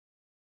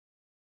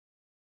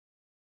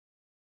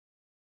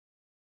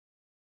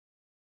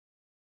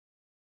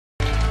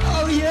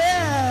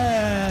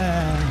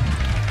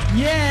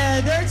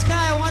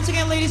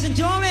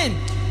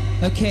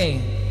Okay.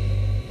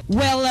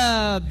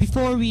 Well,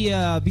 before we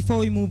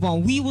move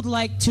on, we would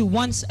like to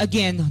once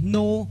again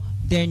know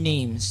their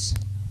names.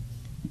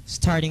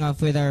 Starting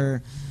off with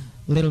our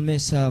little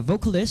Miss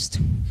vocalist.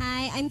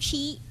 Hi, I'm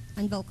Chi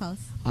on vocals.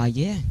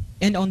 Yeah.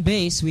 And on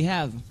bass we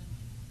have.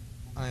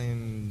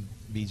 I'm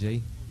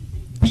BJ.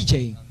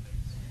 BJ.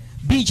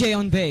 BJ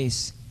on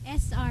bass.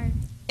 SR.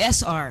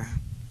 SR.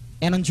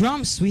 And on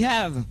drums we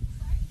have.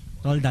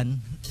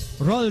 Roldan.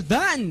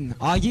 Roldan.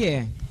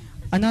 Yeah.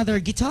 Another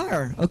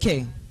guitar.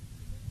 Okay.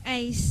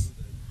 Ice.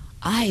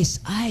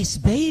 Ice,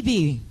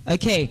 baby.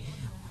 Okay.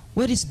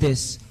 What is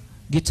this?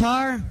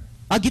 Guitar?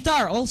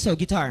 Guitar also,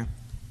 guitar.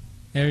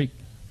 Eric.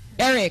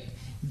 Eric.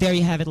 There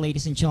you have it,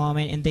 ladies and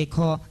gentlemen, and they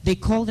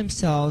call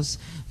themselves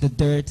the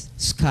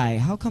DirtSky.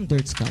 How come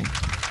DirtSky?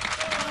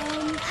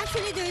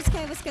 Actually,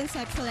 DirtSky was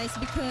conceptualized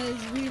because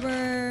we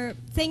were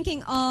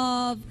thinking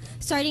of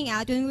starting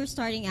out. When we were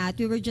starting out,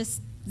 we were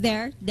just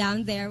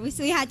down there.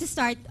 So we had to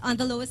start on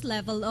the lowest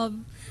level of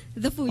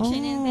the food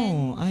chain, and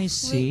then I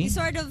see. we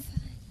sort of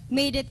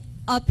made it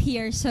up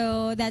here.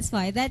 So that's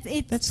why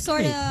it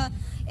sort of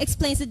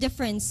explains the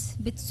difference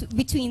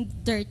between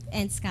dirt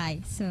and sky.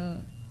 So.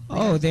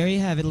 Oh, there you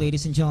have it,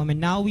 ladies and gentlemen.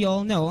 Now we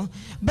all know.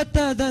 But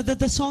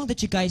the song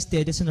that you guys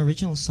did is an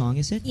original song,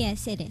 is it?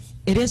 Yes, it is.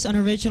 It is an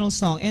original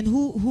song. And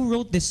who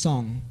wrote this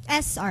song?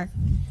 SR.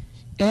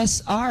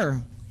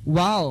 SR.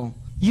 Wow.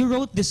 You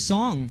wrote this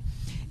song.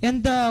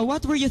 And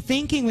what were you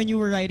thinking when you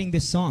were writing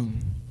this song?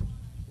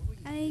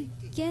 I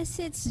guess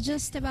it's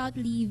just about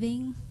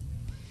leaving.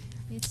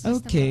 It's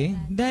just Okay,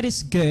 about that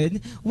is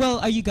good. Well,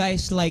 are you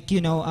guys like,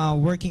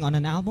 working on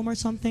an album or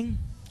something?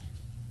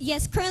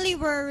 Yes, currently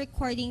we're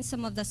recording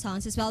some of the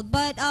songs as well,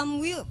 but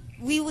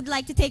we would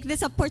like to take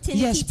this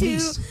opportunity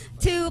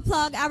to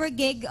plug our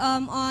gig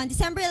on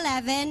December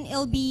 11.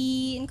 It'll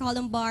be in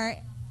Columbar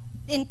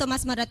in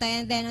Tomas Morato,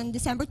 and then on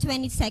December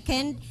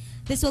 22nd,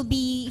 this will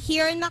be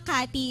here in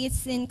Makati.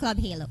 It's in Club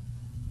Halo.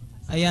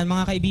 Ayan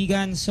mga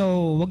kaibigan,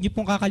 so wag niyo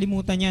pong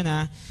kakalimutan yan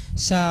ha.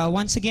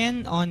 Once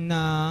again on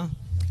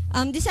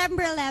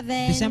December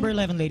 11. December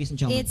 11, ladies and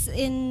gentlemen. It's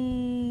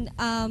in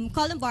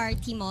Columbar,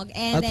 Timog,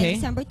 and then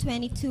December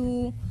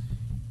 22,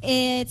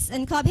 it's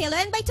in Club Halo.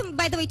 And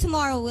by the way,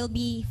 tomorrow it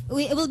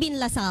will be in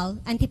LaSalle,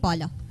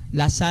 Antipolo.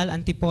 LaSalle,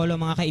 Antipolo,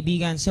 mga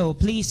kaibigan. So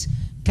please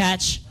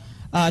catch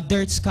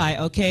DirtSky,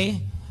 okay?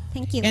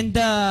 Thank you. And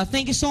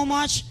thank you so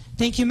much.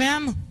 Thank you,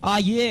 ma'am.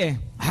 Yeah.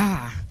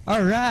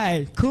 All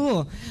right.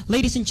 Cool.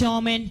 Ladies and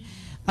gentlemen,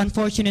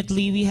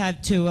 unfortunately, we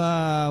have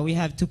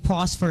to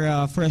pause for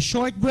a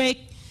short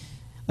break.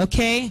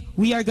 Okay,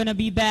 we are gonna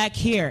be back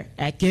here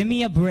at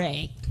Gimme a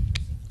Break.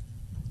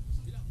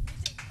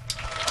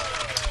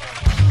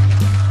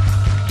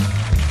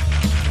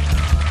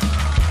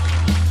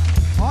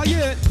 Oh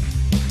yeah.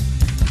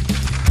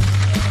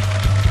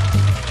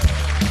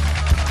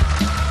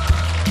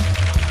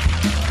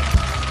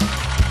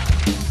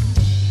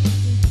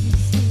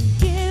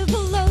 Give a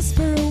loss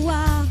for a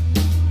while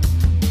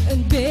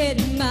and bid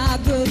my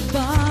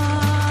goodbye.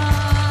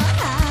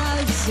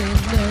 And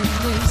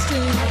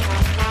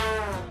wasted.